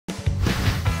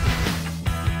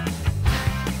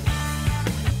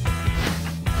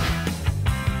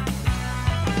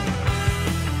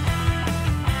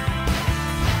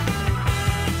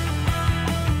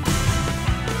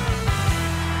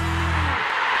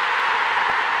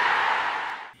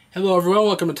Hello everyone,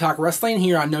 welcome to Talk Wrestling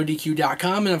here on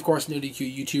NoDQ.com and of course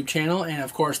NoDQ YouTube channel and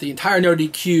of course the entire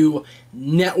NoDQ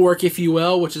network, if you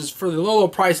will, which is for the low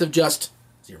price of just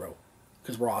 $0,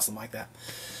 because we're awesome like that.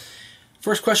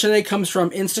 First question today comes from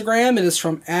Instagram. It is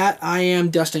from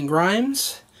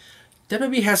 @IamDustinGrimes.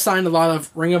 WWE has signed a lot of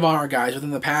Ring of Honor guys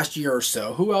within the past year or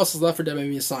so. Who else is left for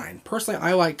WWE to sign? Personally,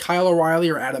 I like Kyle O'Reilly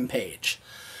or Adam Page.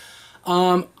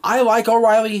 I like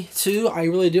O'Reilly too. I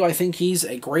really do. I think he's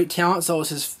a great talent. So is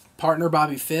his partner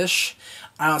Bobby Fish.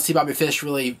 I don't see Bobby Fish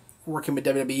really working with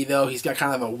WWE though. He's got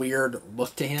kind of a weird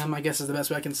look to him, I guess is the best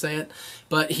way I can say it.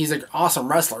 But he's an awesome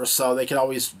wrestler, so they could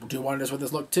always do wonders with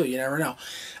his look too. You never know.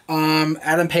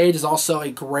 Adam Page is also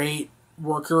a great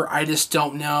worker. I just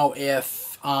don't know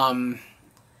if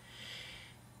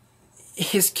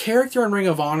his character in Ring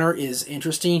of Honor is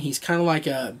interesting. He's kind of like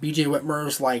a BJ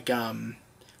Whitmer's like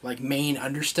main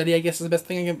understudy, I guess is the best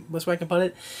way I can put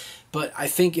it. But I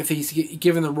think if he's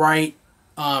given the right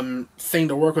thing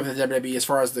to work with at WWE as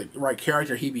far as the right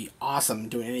character, he'd be awesome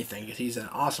doing anything because he's an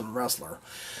awesome wrestler.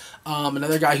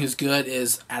 Another guy who's good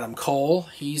is Adam Cole.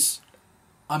 He's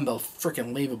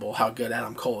unbelievable how good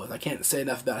Adam Cole is. I can't say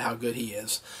enough about how good he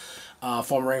is.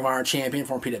 Former Ring of Honor champion,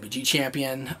 former PWG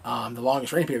champion, the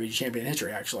longest reigning PWG champion in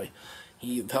history, actually.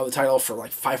 He held the title for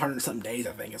like 500-something days,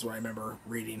 I think, is what I remember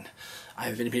reading. I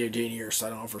haven't been to PWG in years, so I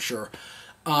don't know for sure.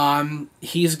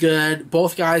 He's good.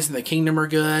 Both guys in the Kingdom are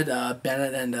good.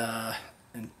 Bennett and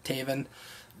Taven,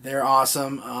 they're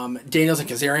awesome. Daniels and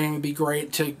Kazarian would be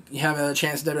great to have a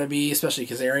chance at WWE, especially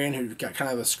Kazarian, who got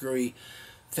kind of a screwy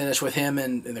finish with him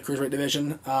in the Cruiserweight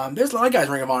division. There's a lot of guys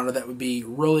in Ring of Honor that would be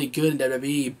really good in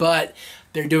WWE, but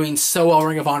they're doing so well in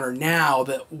Ring of Honor now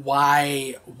that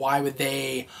why would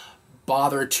they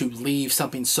bother to leave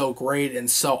something so great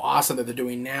and so awesome that they're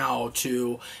doing now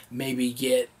to maybe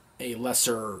get a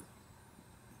lesser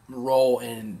role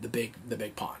in the big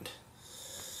pond.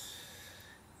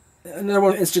 Another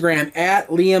one on Instagram,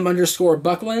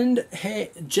 @Liam_Buckland.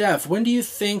 Hey, Jeff, when do you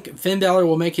think Finn Balor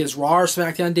will make his Raw or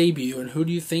SmackDown debut, and who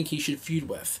do you think he should feud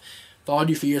with? Followed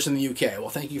you for years in the UK. Well,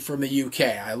 thank you from the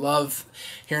UK. I love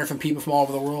hearing from people from all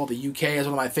over the world. The UK is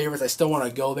one of my favorites. I still want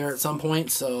to go there at some point,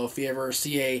 so if you ever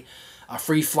see a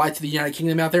free flight to the United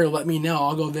Kingdom out there, let me know.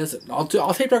 I'll go visit. I'll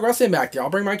take Talk Wrestling back there. I'll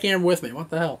bring my camera with me. What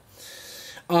the hell?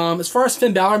 As far as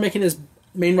Finn Balor making his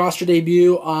main roster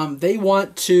debut, they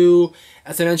want to,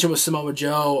 as I mentioned with Samoa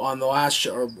Joe on the last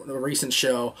show, or the recent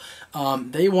show,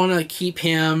 they want to keep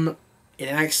him in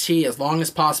NXT as long as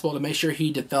possible to make sure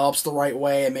he develops the right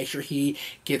way and make sure he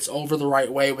gets over the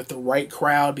right way with the right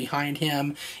crowd behind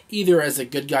him, either as a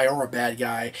good guy or a bad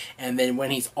guy. And then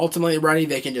when he's ultimately ready,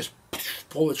 they can just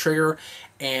pull the trigger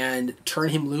and turn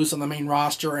him loose on the main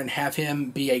roster and have him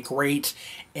be a great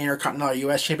Intercontinental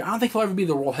U.S. champion. I don't think he'll ever be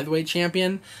the World Heavyweight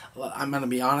champion. I'm going to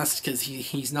be honest, because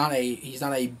he's not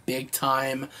a big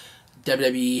time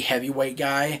WWE heavyweight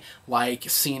guy like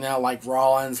Cena, like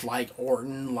Rollins, like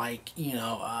Orton, like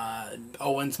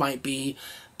Owens might be.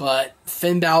 But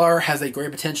Finn Balor has a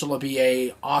great potential to be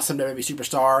a awesome WWE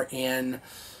superstar in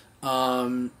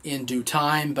due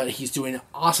time, but he's doing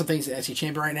awesome things as NXT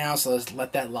champion right now, so let's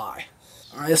let that lie.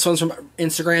 Alright, this one's from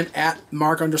Instagram,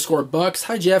 @Mark_Bucks.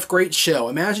 Hi Jeff, great show.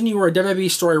 Imagine you were a WWE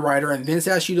story writer and Vince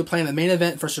asked you to plan the main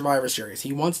event for Survivor Series.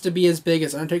 He wants to be as big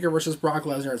as Undertaker versus Brock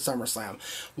Lesnar at SummerSlam.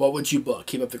 What would you book?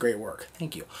 Keep up the great work.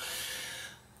 Thank you.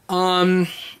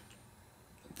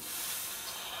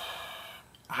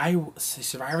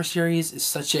 Survivor Series is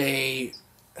such a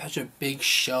big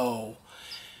show.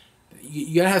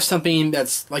 You gotta have something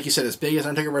that's, like you said, as big as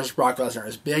Undertaker versus Brock Lesnar,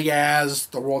 as big as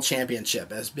the World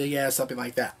Championship, as big as something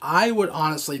like that. I would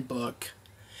honestly book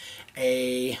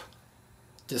a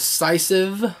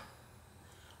decisive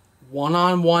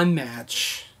one-on-one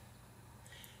match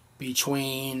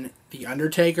between The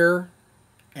Undertaker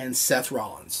and Seth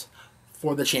Rollins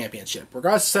for the championship.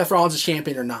 Regardless if Seth Rollins is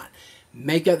champion or not,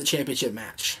 make that the championship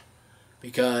match.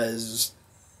 Because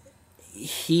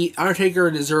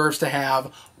Undertaker deserves to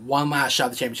have one last shot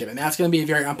at the championship. And that's going to be a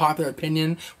very unpopular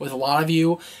opinion with a lot of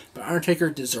you, but Undertaker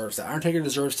deserves that. Undertaker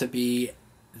deserves to be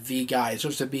the guy. He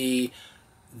deserves to be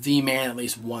the man at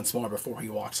least once more before he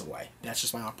walks away. That's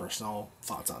just my own personal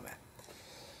thoughts on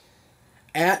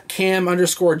that.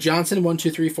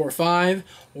 @Cam_Johnson12345.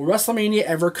 Will WrestleMania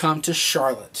ever come to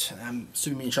Charlotte? I'm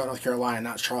assuming in Charlotte, North Carolina,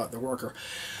 not Charlotte the worker.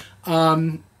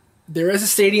 There is a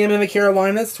stadium in the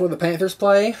Carolinas where the Panthers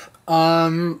play.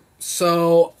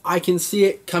 So I can see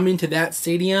it coming to that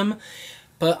stadium,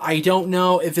 but I don't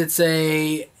know if it's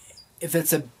a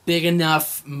big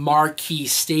enough marquee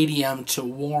stadium to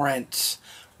warrant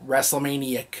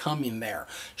WrestleMania coming there.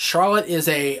 Charlotte is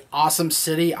a awesome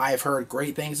city. I've heard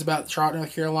great things about Charlotte,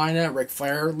 North Carolina. Ric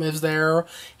Flair lives there.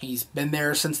 He's been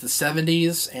there since the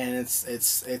 70s, and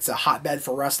it's a hotbed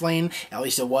for wrestling. At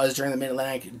least it was during the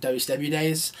Mid-Atlantic WCW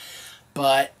days.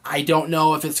 But I don't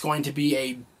know if it's going to be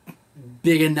a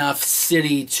big enough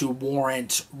city to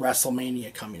warrant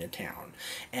WrestleMania coming to town.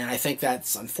 And I think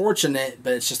that's unfortunate,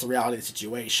 but it's just the reality of the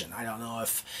situation. I don't know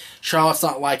if Charlotte's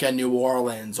not like a New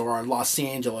Orleans or a Los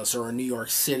Angeles or a New York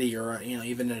City or, you know,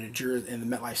 even in New Jersey, in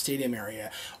the MetLife Stadium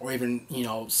area, or even, you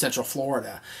know, Central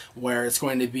Florida, where it's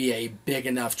going to be a big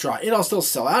enough draw. It'll still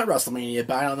sell out at WrestleMania,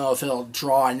 but I don't know if it'll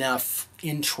draw enough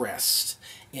interest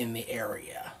in the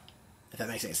area, if that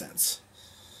makes any sense.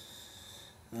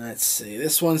 Let's see.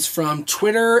 This one's from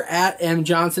Twitter at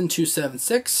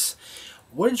mjohnson276.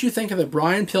 What did you think of the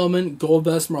Brian Pillman,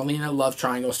 Goldust, Marlena love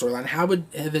triangle storyline? How would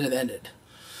it have ended?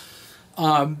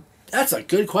 That's a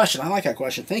good question. I like that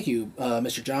question. Thank you,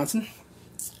 Mr. Johnson.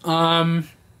 Mr.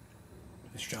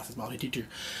 Johnson's my teacher.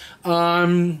 I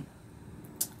don't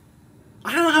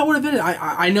know how it would have ended.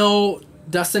 I know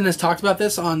Dustin has talked about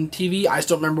this on TV. I just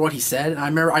don't remember what he said. I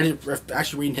remember I did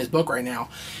actually reading his book right now.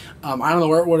 I don't know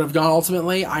where it would have gone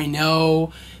ultimately. I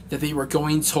know that they were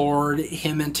going toward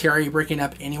him and Terry breaking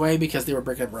up anyway because they were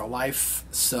breaking up in real life.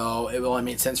 So it only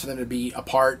made sense for them to be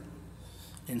apart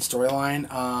in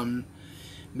storyline.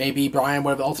 Maybe Brian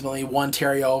would have ultimately won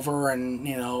Terry over and,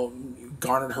 you know,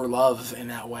 garnered her love in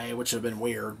that way, which would have been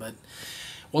weird. But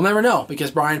we'll never know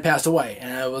because Brian passed away.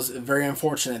 And it was very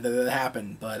unfortunate that it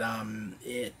happened. But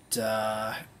it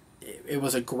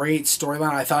was a great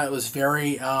storyline. I thought it was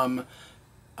very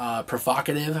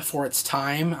provocative for its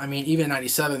time. I mean, even in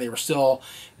 '97, they were still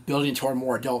building toward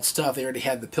more adult stuff. They already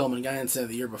had the Pillman gun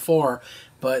incident the year before,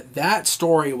 but that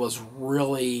story was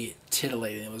really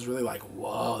titillating. It was really like,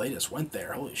 whoa, they just went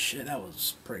there. Holy shit, that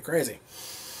was pretty crazy.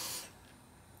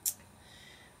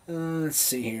 Let's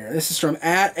see here. This is from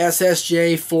at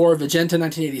SSJ4 Vigenta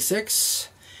 1986.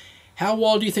 How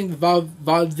well do you think the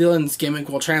Vaudevillains gimmick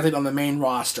will translate on the main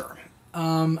roster?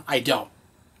 I don't.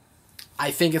 I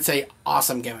think it's a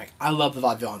awesome gimmick. I love the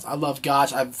Vaudevillains. I love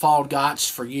Gotch. I've followed Gotch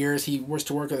for years. He was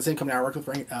to work at the same company I worked with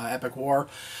for Epic War.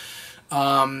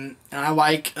 And I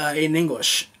like Aiden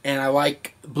English. And I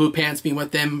like Blue Pants being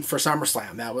with them for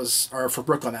SummerSlam. Or for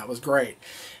Brooklyn. That was great.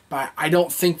 But I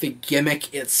don't think the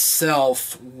gimmick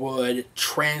itself would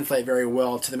translate very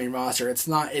well to the main roster. It's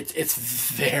not. It's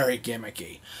very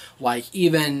gimmicky. Like,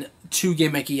 even too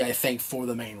gimmicky, I think, for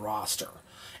the main roster.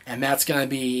 And that's going to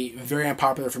be very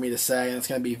unpopular for me to say. And it's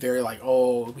going to be very like,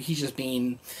 oh, he's just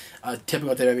being a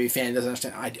typical WWE fan. Doesn't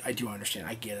understand. I do understand.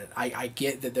 I get it. I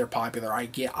get that they're popular. I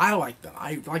like them.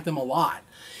 I like them a lot.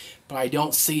 But I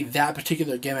don't see that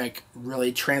particular gimmick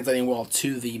really translating well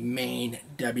to the main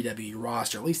WWE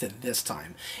roster, at least at this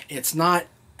time. It's not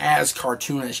as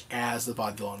cartoonish as the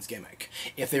Vaudevillains gimmick.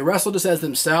 If they wrestle just as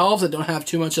themselves and don't have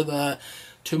too much of the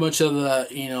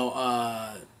you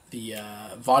know, the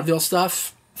vaudeville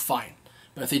stuff, fine.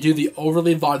 But if they do the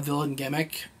overly vaudevillain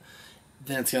gimmick,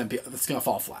 then it's gonna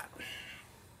fall flat.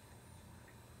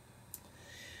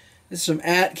 This is from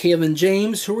at Caitlin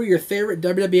James. Who are your favorite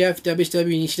WWF, WCW,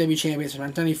 and ECW champions from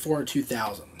 1994 to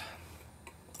 2000?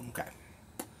 Okay.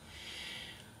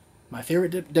 My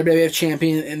favorite WWF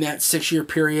champion in that 6-year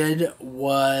period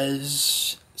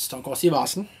was Stone Cold Steve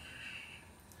Austin.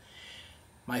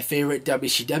 My favorite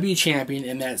WCW champion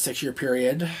in that 6-year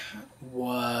period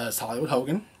was Hollywood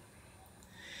Hogan.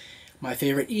 My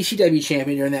favorite ECW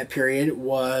champion during that period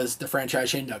was the franchise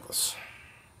Shane Douglas.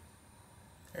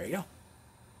 There you go.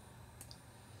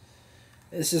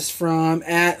 This is from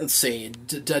let's see,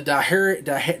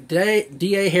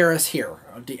 D.A. Harris here.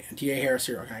 D.A. Harris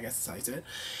here, okay, I guess that's how you say it.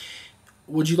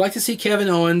 Would you like to see Kevin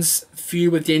Owens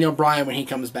feud with Daniel Bryan when he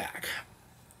comes back?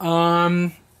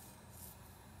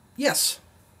 Yes,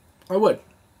 I would.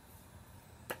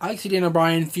 I'd like to see Daniel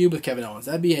Bryan feud with Kevin Owens.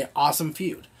 That'd be an awesome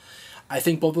feud. I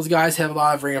think both those guys have a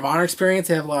lot of Ring of Honor experience.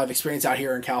 They have a lot of experience out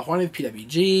here in California with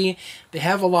PWG. They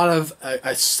have a lot of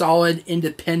a solid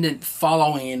independent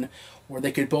following where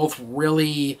they could both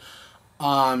really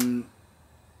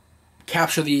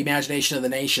capture the imagination of the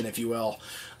nation, if you will,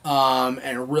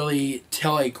 and really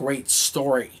tell a great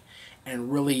story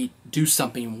and really do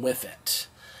something with it.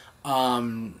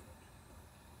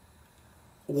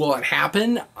 Will it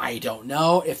happen? I don't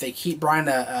know. If they keep Bryan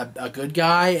a good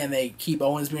guy and they keep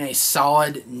Owens being a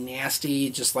solid, nasty,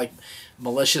 just like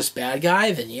malicious bad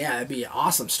guy, then yeah, that'd be an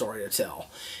awesome story to tell.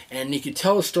 And you could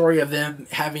tell a story of them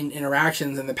having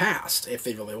interactions in the past if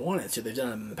they really wanted to. They've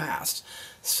done them in the past.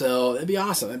 So that'd be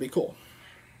awesome. That'd be cool.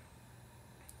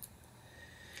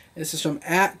 This is from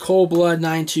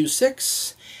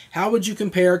 @coldblood926. How would you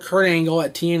compare Kurt Angle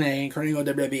at TNA and Kurt Angle at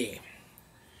WWE?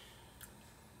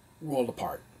 World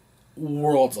apart.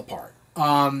 Worlds apart.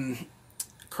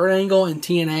 Kurt Angle in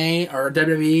TNA or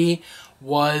WWE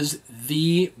was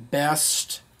the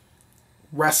best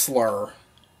wrestler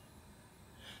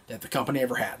that the company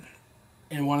ever had.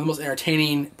 And one of the most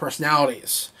entertaining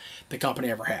personalities the company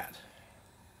ever had.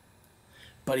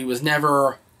 But he was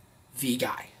never the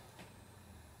guy.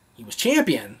 He was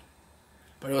champion,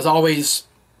 but it was always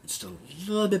just a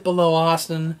little bit below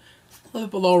Austin, a little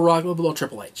bit below Rock, a little below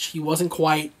Triple H. He wasn't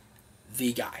quite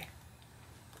the guy.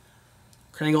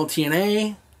 Kurt Angle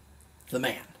TNA, the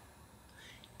man.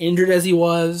 Injured as he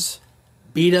was,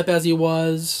 beat up as he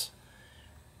was,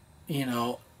 you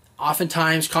know,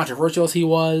 oftentimes controversial as he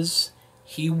was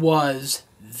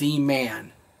the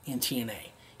man in TNA.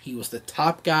 He was the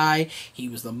top guy. He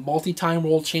was the multi-time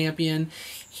world champion.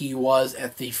 He was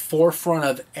at the forefront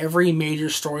of every major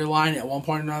storyline at one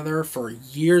point or another for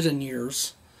years and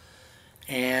years.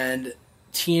 And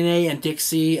TNA and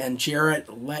Dixie and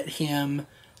Jarrett let him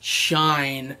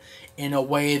shine in a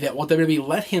way that WWE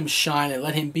let him shine and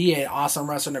let him be an awesome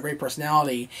wrestler and a great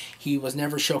personality. He was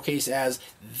never showcased as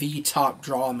the top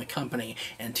draw in the company,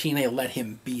 and TNA let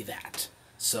him be that.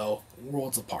 So,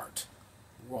 worlds apart.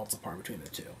 Worlds apart between the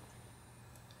two.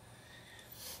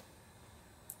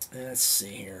 Let's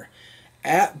see here.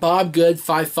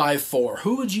 @BobGood554.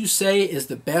 Who would you say is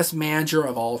the best manager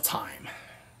of all time?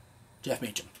 Jeff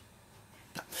Meacham.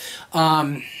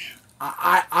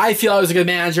 I feel I was a good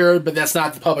manager, but that's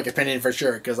not the public opinion for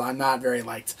sure, because I'm not very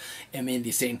liked in the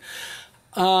indie scene.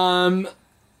 Bobby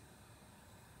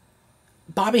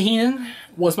Heenan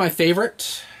was my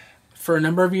favorite for a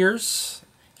number of years.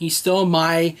 He's still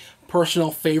my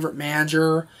personal favorite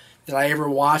manager that I ever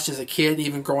watched as a kid,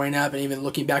 even growing up and even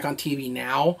looking back on TV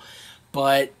now.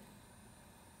 But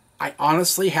I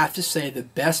honestly have to say the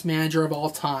best manager of all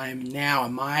time now,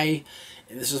 and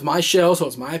this is my show, so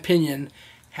it's my opinion,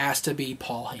 has to be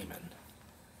Paul Heyman.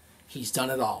 He's done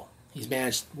it all. He's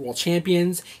managed world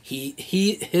champions.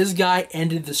 His guy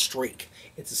ended the streak.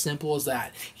 It's as simple as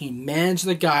that. He managed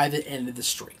the guy that ended the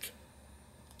streak.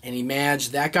 And he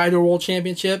managed that guy to a world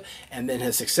championship, and then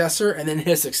his successor, and then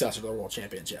his successor to the world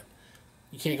championship.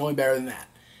 You can't go any better than that.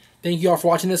 Thank you all for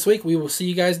watching this week. We will see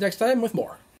you guys next time with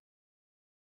more.